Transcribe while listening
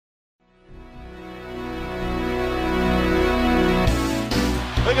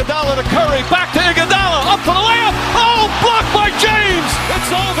Iguodala to Curry, back to Iguodala, up for the layup. Oh, blocked by James.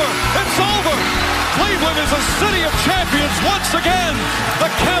 It's over. It's over. Cleveland is a city of champions once again. The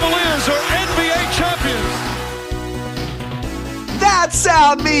Cavaliers are NBA champions. That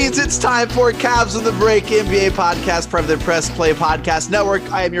sound means it's time for Cavs on the Break NBA podcast, part of the Press Play Podcast Network.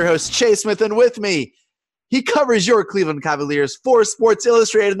 I am your host, Chase Smith, and with me, he covers your Cleveland Cavaliers for Sports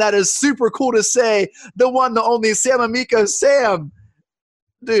Illustrated, and that is super cool to say. The one, the only, Sam Amico. Sam,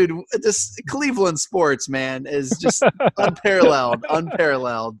 dude, this Cleveland sports, man, is just unparalleled.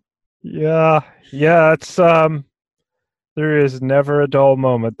 Yeah, it's there is never a dull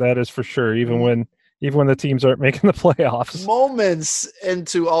moment, that is for sure, even when the teams aren't making the playoffs. Moments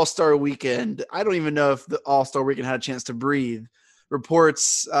into All-Star Weekend. I don't even know if the All-Star Weekend had a chance to breathe.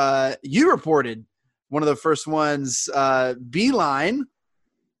 Reports, you reported, one of the first ones, Beilein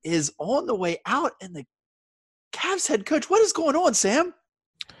is on the way out, and the Cavs head coach. What is going on, Sam?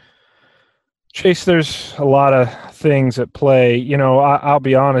 Chase, there's a lot of things at play. You know, I'll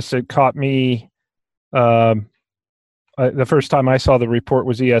be honest, it caught me the first time I saw the report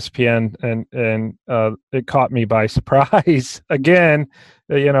was ESPN, and it caught me by surprise. Again,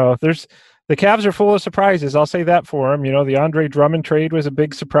 you know, the Cavs are full of surprises. I'll say that for them. You know, the Andre Drummond trade was a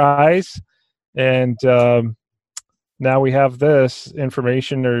big surprise. And now we have this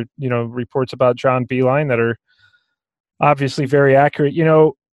information or, you know, reports about John Beilein that are obviously very accurate. You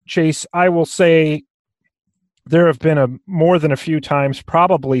know, Chase, I will say there have been more than a few times,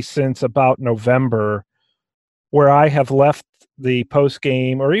 probably since about November, where I have left the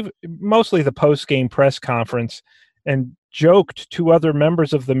post-game or even mostly the post-game press conference and joked to other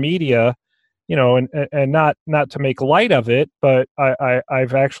members of the media, you know, and not to make light of it, but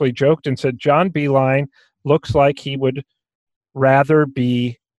I've actually joked and said John Beilein looks like he would rather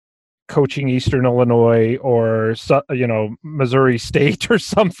be coaching Eastern Illinois or, you know, Missouri State or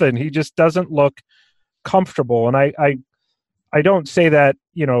something. He just doesn't look comfortable. And I don't say that,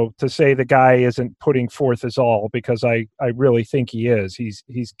 you know, to say the guy isn't putting forth his all, because I really think he is.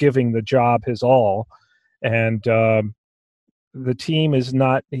 He's giving the job his all. And the team is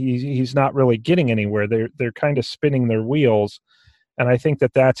not, he's not really getting anywhere. They're kind of spinning their wheels. And I think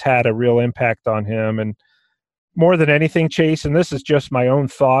that's had a real impact on him. And more than anything, Chase, and this is just my own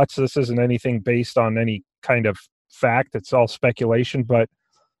thoughts, this isn't anything based on any kind of fact, it's all speculation, but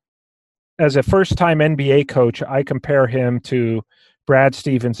as a first-time NBA coach, I compare him to Brad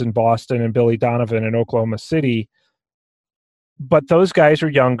Stevens in Boston and Billy Donovan in Oklahoma City. But those guys are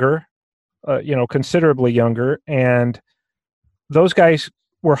younger, you know, considerably younger, and those guys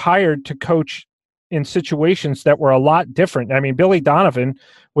were hired to coach in situations that were a lot different. I mean, Billy Donovan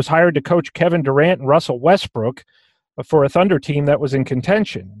was hired to coach Kevin Durant and Russell Westbrook for a Thunder team that was in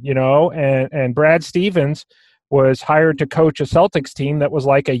contention, you know, and Brad Stevens was hired to coach a Celtics team that was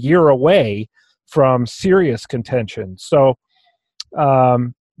like a year away from serious contention. So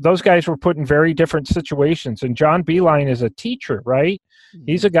those guys were put in very different situations. And John Beilein is a teacher, right? Mm-hmm.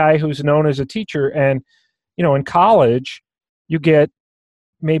 He's a guy who's known as a teacher. And, you know, in college, you get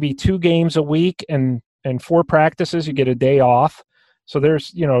maybe 2 games a week and 4 practices. You get a day off. So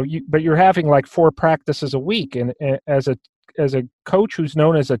there's, you know, but you're having like 4 practices a week. And as a coach who's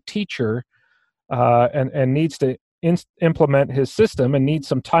known as a teacher and needs to implement his system and needs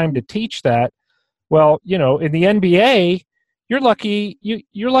some time to teach that, well, you know, in the NBA, you're lucky.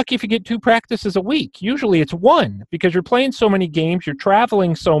 You're lucky if you get 2 practices a week. Usually it's 1 because you're playing so many games. You're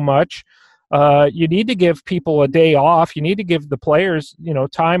traveling so much. You need to give people a day off. You need to give the players, you know,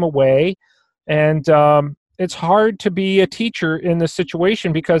 time away. And it's hard to be a teacher in this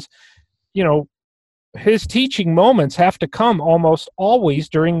situation because, you know, his teaching moments have to come almost always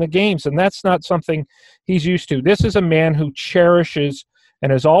during the games. And that's not something he's used to. This is a man who cherishes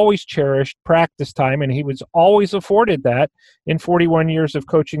and has always cherished practice time. And he was always afforded that in 41 years of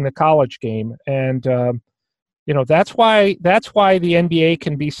coaching the college game. And, you know, that's why the NBA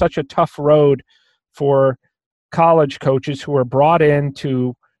can be such a tough road for college coaches who are brought in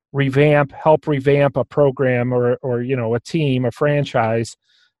to help revamp a program or you know, a team, a franchise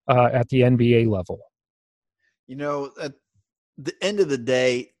at the NBA level. You know, at the end of the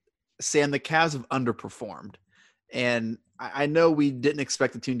day, Sam, the Cavs have underperformed. And I know we didn't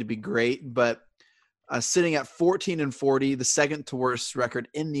expect the team to be great, but sitting at 14-40, the second to worst record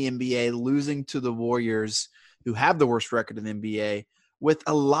in the NBA, losing to the Warriors, who have the worst record in the NBA, with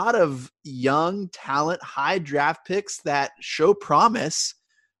a lot of young talent, high draft picks that show promise,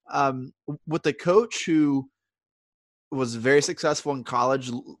 with a coach who was very successful in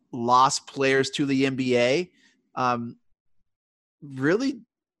college, lost players to the NBA, really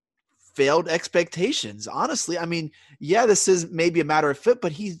failed expectations. Honestly, I mean, yeah, this is maybe a matter of fit,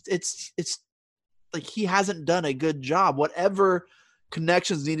 but it's like he hasn't done a good job. Whatever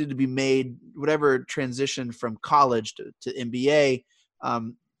connections needed to be made, whatever transition from college to NBA,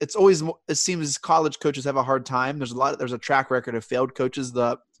 it's always, it seems college coaches have a hard time. There's a track record of failed coaches.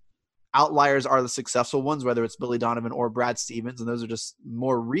 The outliers are the successful ones, whether it's Billy Donovan or Brad Stevens, and those are just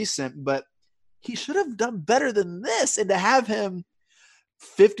more recent. But he should have done better than this. And to have him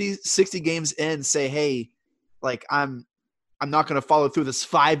 50, 60 games in say, hey, like I'm not going to follow through this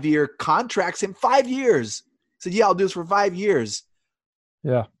 5-year contracts in 5 years. He said, yeah, I'll do this for 5 years.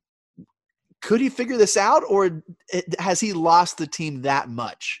 Yeah. Could he figure this out, or has he lost the team that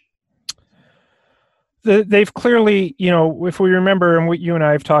much? They've clearly, if we remember, and you and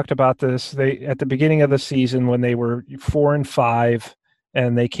I have talked about this, they at the beginning of the season when they were 4-5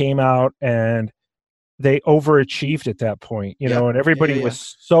 and they came out and they overachieved at that point, and everybody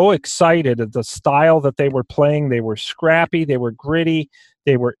was so excited at the style that they were playing. They were scrappy, they were gritty,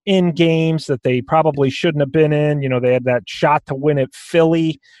 they were in games that they probably shouldn't have been in. They had that shot to win at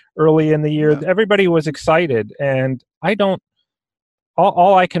Philly early in the year. Yeah. Everybody was excited, and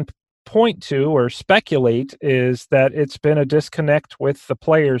all I can point to or speculate is that it's been a disconnect with the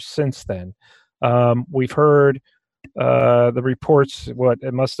players since then. We've heard the reports,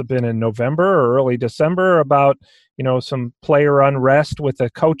 it must have been in November or early December, about some player unrest with the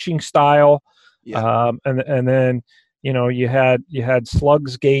coaching style. Yeah. And then you had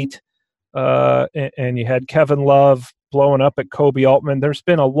Slugsgate, and you had Kevin Love blowing up at Kobe Altman. There's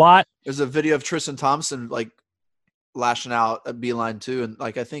been a lot. There's a video of Tristan Thompson lashing out at Beilein too, and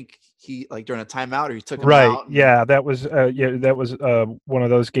I think he during a timeout, or he took him out. Yeah, that was one of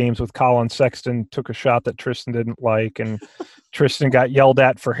those games with Colin Sexton took a shot that Tristan didn't like, and Tristan got yelled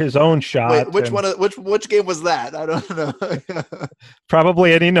at for his own shot. Wait, which game was that? I don't know.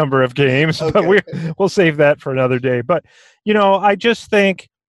 Probably any number of games, okay. But we'll save that for another day. But I just think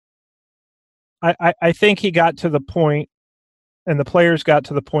I think he got to the point, and the players got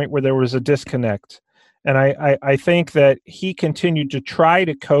to the point where there was a disconnect. And I think that he continued to try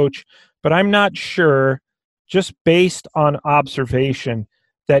to coach, but I'm not sure, just based on observation,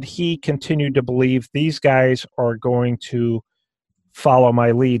 that he continued to believe these guys are going to follow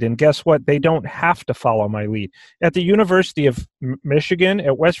my lead. And guess what? They don't have to follow my lead. At the University of Michigan,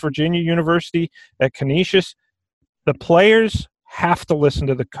 at West Virginia University, at Canisius, the players have to listen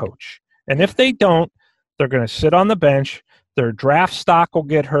to the coach. And if they don't, they're going to sit on the bench. Their draft stock will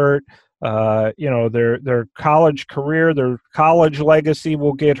get hurt. Their college career, their college legacy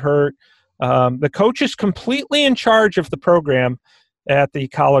will get hurt. The coach is completely in charge of the program at the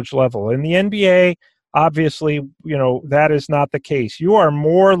college level. In the NBA, obviously, that is not the case. You are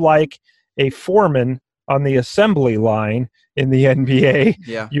more like a foreman on the assembly line in the NBA.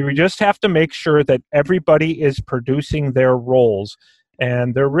 Yeah. You just have to make sure that everybody is producing their roles.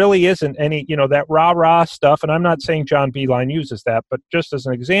 And there really isn't any, that rah-rah stuff. And I'm not saying John Beilein uses that, but just as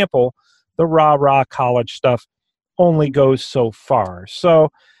an example, the rah-rah college stuff only goes so far. So,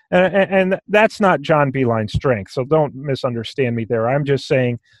 and that's not John Beilein's strength. So don't misunderstand me there. I'm just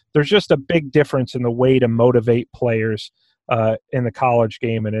saying there's just a big difference in the way to motivate players in the college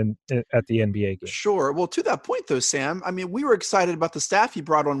game and at the NBA game. Sure. Well, to that point though, Sam, I mean, we were excited about the staff he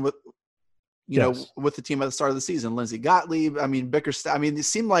brought on with, with the team at the start of the season. Lindsey Gottlieb, Bickerstaff. It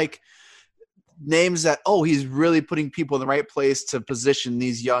seemed like names that, he's really putting people in the right place to position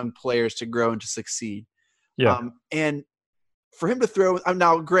these young players to grow and to succeed. Yeah. And for him to throw –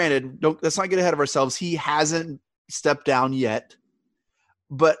 now, granted, let's not get ahead of ourselves. He hasn't stepped down yet,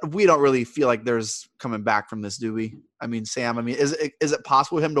 but we don't really feel like there's coming back from this, do we? Sam, is it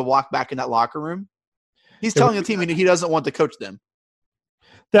possible for him to walk back in that locker room? He's telling the team he doesn't want to coach them.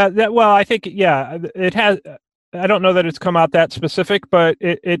 Well, I think, yeah, it has. I don't know that it's come out that specific, but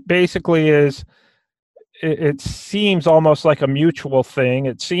it basically is. It seems almost like a mutual thing.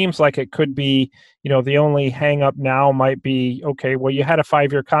 It seems like it could be, the only hang up now might be, okay, well, you had a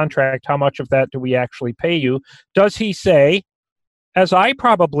 5-year contract. How much of that do we actually pay you? Does he say, as I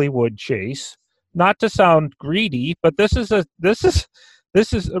probably would, Chase, not to sound greedy, but this is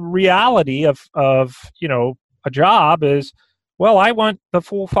a reality of a job is, well, I want the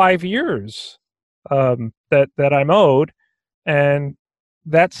full 5 years that I'm owed. And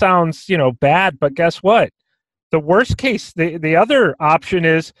that sounds, bad, but guess what? The worst case, the other option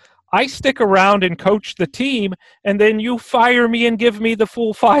is I stick around and coach the team, and then you fire me and give me the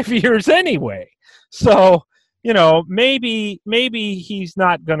full 5 years anyway. So, maybe he's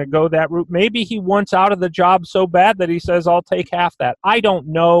not going to go that route. Maybe he wants out of the job so bad that he says, I'll take half that. I don't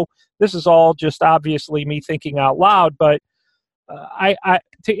know. This is all just obviously me thinking out loud, but I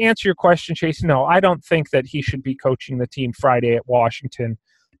to answer your question, Chase, no, I don't think that he should be coaching the team Friday at Washington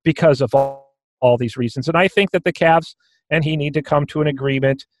because of all these reasons. And I think that the Cavs and he need to come to an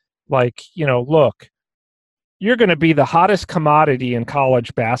agreement. Like, look, you're going to be the hottest commodity in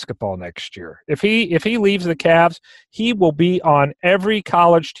college basketball next year. If he leaves the Cavs, he will be on every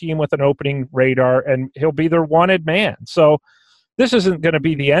college team with an opening radar, and he'll be their wanted man. So this isn't going to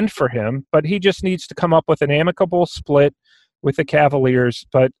be the end for him, but he just needs to come up with an amicable split with the Cavaliers.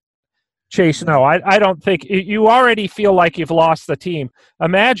 But Chase, no, I don't think you already feel like you've lost the team.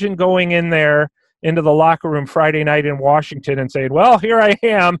 Imagine going in there into the locker room Friday night in Washington and saying, well, here I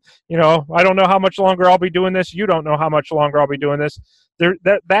am. I don't know how much longer I'll be doing this. You don't know how much longer I'll be doing this.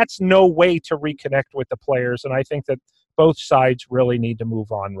 That's no way to reconnect with the players. And I think that both sides really need to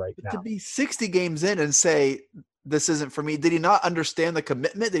move on right now. To be 60 games in and say, this isn't for me. Did he not understand the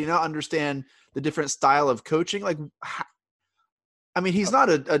commitment? Did he not understand the different style of coaching? Like, I mean, he's not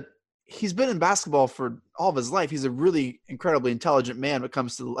he's been in basketball for all of his life. He's a really incredibly intelligent man when it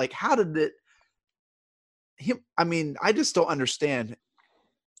comes to, like, how did it, I mean, I just don't understand.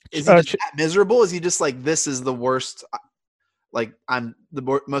 Is he just that miserable? Is he just like, this is the worst? Like, I'm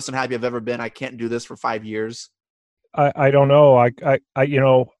the most unhappy I've ever been. I can't do this for 5 years. I don't know.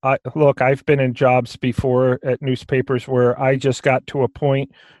 Look, I've been in jobs before at newspapers where I just got to a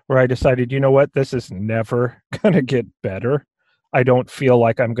point where I decided, you know what, this is never going to get better. I don't feel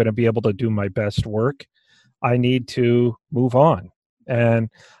like I'm going to be able to do my best work. I need to move on. And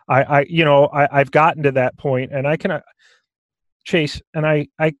I've gotten to that point, and I can Chase, and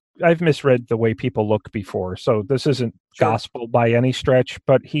I've misread the way people look before. So this isn't gospel by any stretch,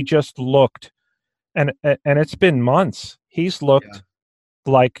 but he just looked, and it's been months. He's looked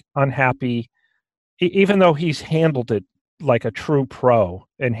like unhappy, even though he's handled it like a true pro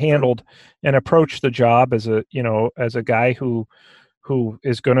and handled and approached the job as a guy who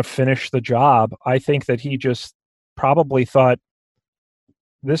is going to finish the job. I think that he just probably thought,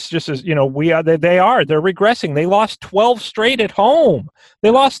 this just is, they're regressing. They lost 12 straight at home. They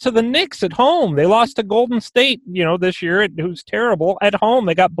lost to the Knicks at home. They lost to Golden State, this year, who's terrible at home.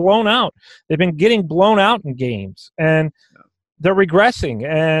 They got blown out. They've been getting blown out in games, and they're regressing.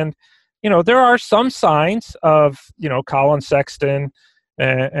 And, there are some signs of, Colin Sexton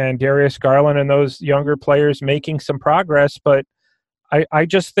and Darius Garland and those younger players making some progress. But I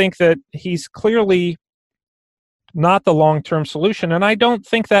just think that he's clearly not the long-term solution. And I don't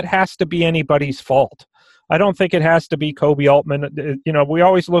think that has to be anybody's fault. I don't think it has to be Kobe Altman. We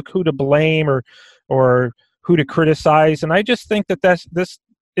always look who to blame or who to criticize. And I just think that this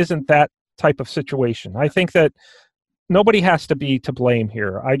isn't that type of situation. I think that nobody has to be to blame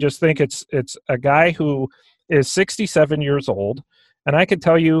here. I just think it's a guy who is 67 years old. And I can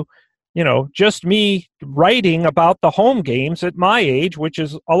tell you, just me writing about the home games at my age, which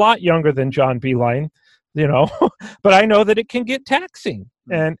is a lot younger than John Beilein, but I know that it can get taxing.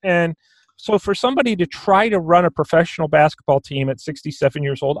 And so for somebody to try to run a professional basketball team at 67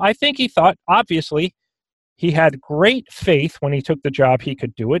 years old, I think he thought, obviously, he had great faith when he took the job he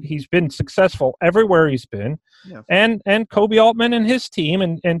could do it. He's been successful everywhere he's been. Yeah. And Kobe Altman and his team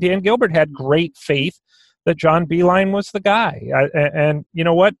and Dan Gilbert had great faith that John Beilein was the guy. And you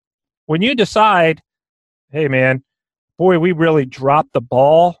know what? When you decide, hey, man, boy, we really dropped the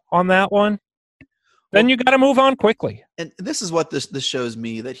ball on that one, then you got to move on quickly. And this is what this shows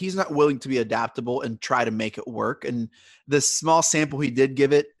me, that he's not willing to be adaptable and try to make it work. And the small sample he did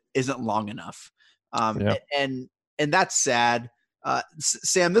give it isn't long enough. And that's sad.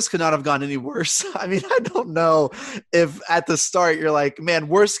 Sam, this could not have gone any worse. I mean, I don't know if at the start you're like, man,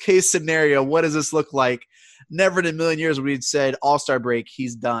 worst case scenario, what does this look like? Never in a million years we'd said All-Star break,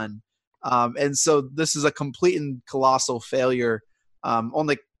 he's done. And so this is a complete and colossal failure on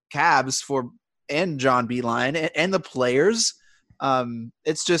the Cavs and John Beilein and the players.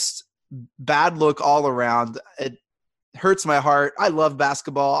 It's just bad look all around. It hurts my heart. I love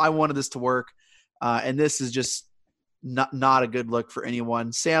basketball. I wanted this to work. And this is just not a good look for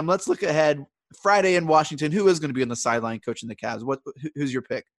anyone. Sam, let's look ahead. Friday in Washington, who is going to be on the sideline coaching the Cavs? Who's your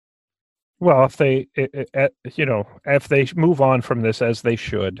pick? Well, if they move on from this, as they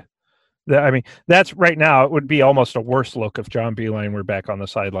should, that's right now, it would be almost a worse look if John Beilein were back on the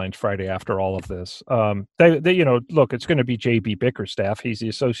sidelines Friday after all of this. Look, it's going to be J.B. Bickerstaff. He's the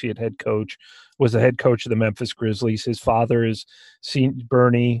associate head coach, was the head coach of the Memphis Grizzlies. His father is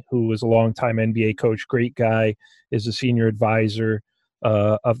Bernie, who was a longtime NBA coach, great guy, is a senior advisor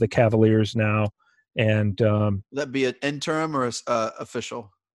of the Cavaliers now. And would that be an interim or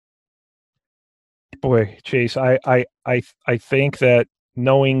official? Boy, Chase, I think that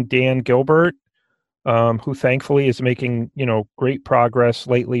knowing Dan Gilbert, who thankfully is making, great progress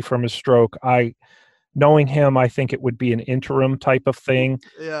lately from his stroke. Knowing him, I think it would be an interim type of thing.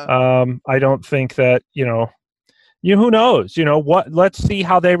 Yeah. I don't think that, who knows, let's see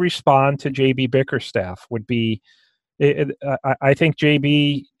how they respond to JB Bickerstaff would be. I think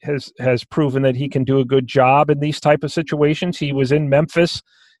JB has proven that he can do a good job in these type of situations. He was in Memphis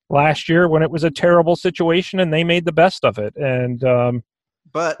last year when it was a terrible situation, and they made the best of it. And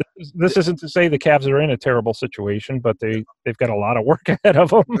but this isn't to say the Cavs are in a terrible situation, but they've got a lot of work ahead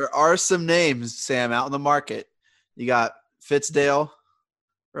of them. there are some names, Sam, out in the market. You got Fitzdale,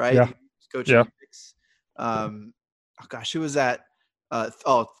 right? Yeah. Coaching. Yeah. Oh gosh, who was that?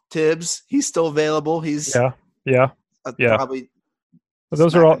 Tibbs. He's still available. He's probably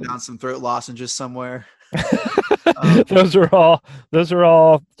those are all down some throat lozenges somewhere. those are all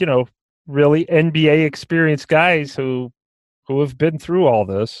really NBA experienced guys who have been through all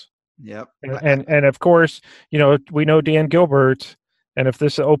this. Yep. And of course, we know Dan Gilbert, and if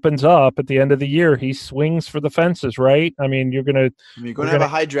this opens up at the end of the year, he swings for the fences, right? I mean, you're going to have a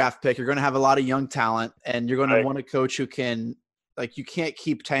high draft pick. You're going to have a lot of young talent, and you're going to want a coach who can, you can't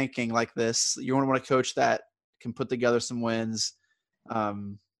keep tanking like this. You want a coach that can put together some wins. I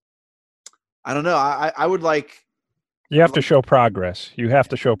don't know. I would like. You have to show progress. You have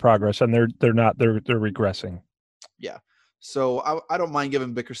to show progress, and they're not. They're regressing. Yeah. So I don't mind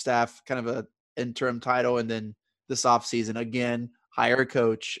giving Bickerstaff kind of an interim title, and then this offseason again hire a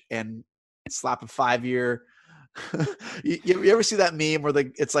coach and slap a 5-year. you ever see that meme where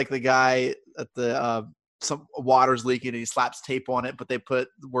it's like the guy at the some water's leaking and he slaps tape on it, but they put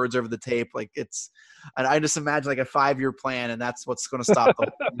words over the tape. And I just imagine like a 5-year plan, and that's what's going to stop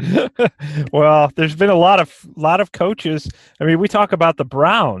them. Well, there's been a lot of coaches. I mean, we talk about the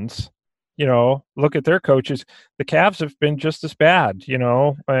Browns, look at their coaches. The Cavs have been just as bad,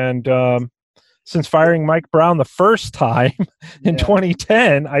 and since firing Mike Brown the first time in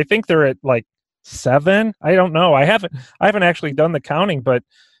 2010, I think they're at like 7. I don't know. I haven't actually done the counting, but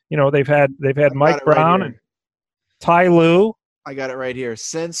they've had Mike Brown and Ty Lue. I got it right here.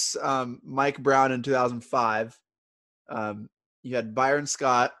 Since Mike Brown in 2005, you had Byron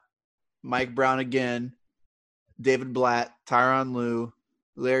Scott, Mike Brown again, David Blatt, Tyronn Lue,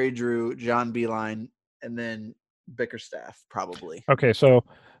 Larry Drew, John Beilein, and then Bickerstaff probably. Okay, so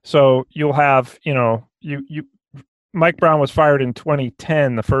you'll have Mike Brown was fired in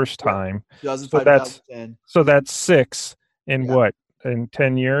 2010 the first time. 2005, 2010. So that's 6 in what? In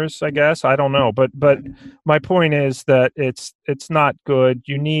 10 years, I guess. I don't know. But my point is that it's not good.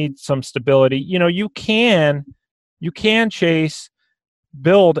 You need some stability. You can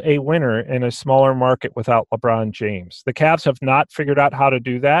build a winner in a smaller market without LeBron James. The Cavs have not figured out how to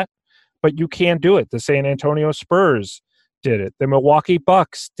do that, but you can do it. The San Antonio Spurs did it. The Milwaukee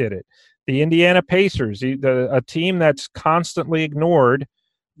Bucks did it. The Indiana Pacers, a team that's constantly ignored,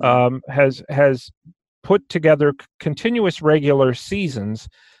 has put together continuous regular seasons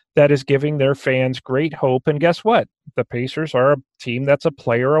that is giving their fans great hope. And guess what? The Pacers are a team that's a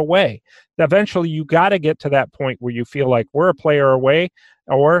player away. Eventually, you got to get to that point where you feel like we're a player away,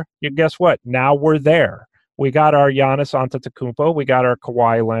 or guess what? Now we're there. We got our Giannis Antetokounmpo, we got our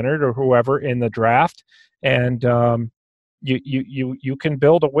Kawhi Leonard or whoever in the draft, and you can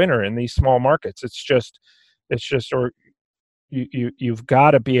build a winner in these small markets. You've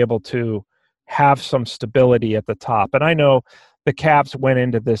got to be able to have some stability at the top. And I know the Cavs went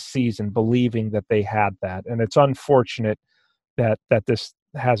into this season believing that they had that, and it's unfortunate that this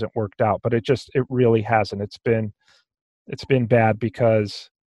hasn't worked out. But it really hasn't. It's been bad because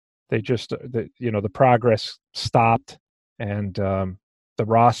the progress stopped, and the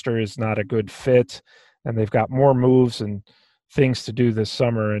roster is not a good fit, and they've got more moves and things to do this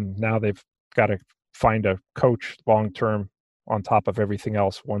summer, and now they've got to find a coach long term on top of everything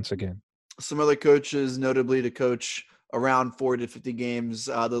else once again. Some other coaches, notably to coach around 40 to 50 games,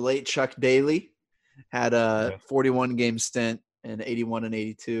 the late Chuck Daly had a 41-game stint in 81 and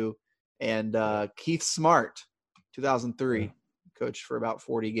 82, and Keith Smart, 2003, coached for about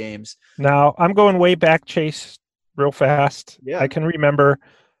 40 games. Now, I'm going way back, Chase, real fast. Yeah. I can remember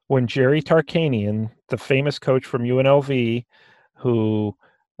when Jerry Tarkanian, the famous coach from UNLV, who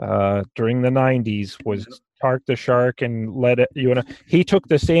during the 90s was Tark the Shark and he took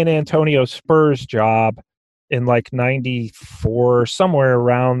the San Antonio Spurs job in like 94, somewhere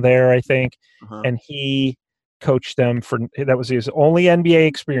around there, I think. And he coached them that was his only NBA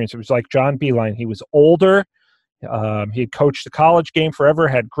experience. It was like John Beilein. He was older. He had coached the college game forever,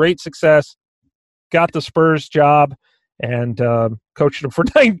 had great success, got the Spurs job, and coached him for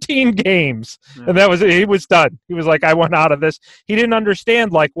 19 games. Yeah. And that was it. He was done. He was like, I want out of this. He didn't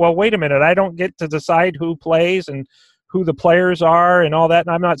understand, like, well, wait a minute. I don't get to decide who plays and who the players are and all that.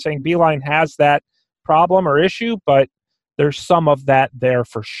 And I'm not saying Beilein has that problem or issue, but there's some of that there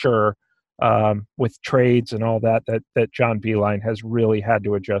for sure, with trades and all that John Beilein has really had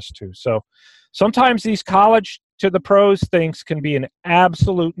to adjust to. So sometimes these college to the pros things can be an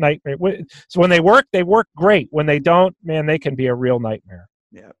absolute nightmare. So when they work great. When they don't, man, they can be a real nightmare.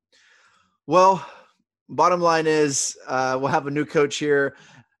 Yeah. Well, bottom line is we'll have a new coach here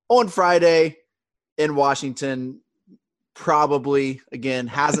on Friday in Washington. Probably, again,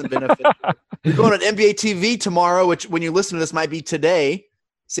 hasn't been official. We're going on NBA TV tomorrow, which when you listen to this might be today.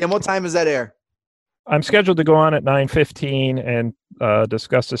 Sam, what time is that air? I'm scheduled to go on at 9:15 and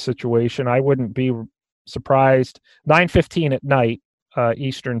discuss the situation. I wouldn't be surprised. 9:15 at night,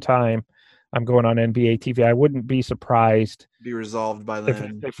 Eastern time. I'm going on NBA TV. I wouldn't be surprised. Be resolved by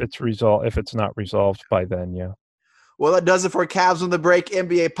then. If it's not resolved by then, yeah. Well, that does it for Cavs on the Break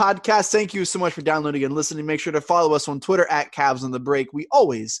NBA podcast. Thank you so much for downloading and listening. Make sure to follow us on Twitter at Cavs on the Break. We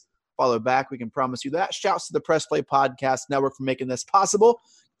always follow back. We can promise you that. Shouts to the Press Play Podcast Network for making this possible.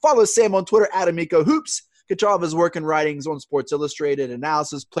 Follow Sam on Twitter at Amico Hoops. Get all of his work and writings on Sports Illustrated,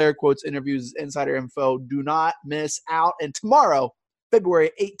 analysis, player quotes, interviews, insider info. Do not miss out. And tomorrow, February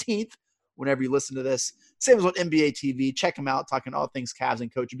 18th, whenever you listen to this, Sam is on NBA TV. Check him out, talking all things Cavs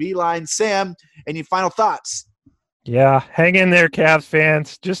and Coach Beilein. Sam, any final thoughts? Yeah, hang in there, Cavs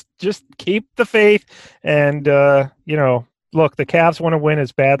fans. Just keep the faith, and look, the Cavs want to win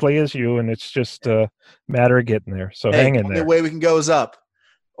as badly as you, and it's just a matter of getting there. So hang in there. The way we can go is up.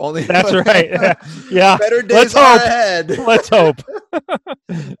 That's right. Yeah. Better days are ahead. Let's hope.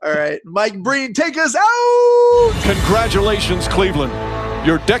 All right, Mike Breen, take us out. Congratulations, Cleveland.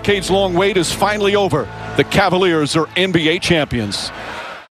 Your decades-long wait is finally over. The Cavaliers are NBA champions.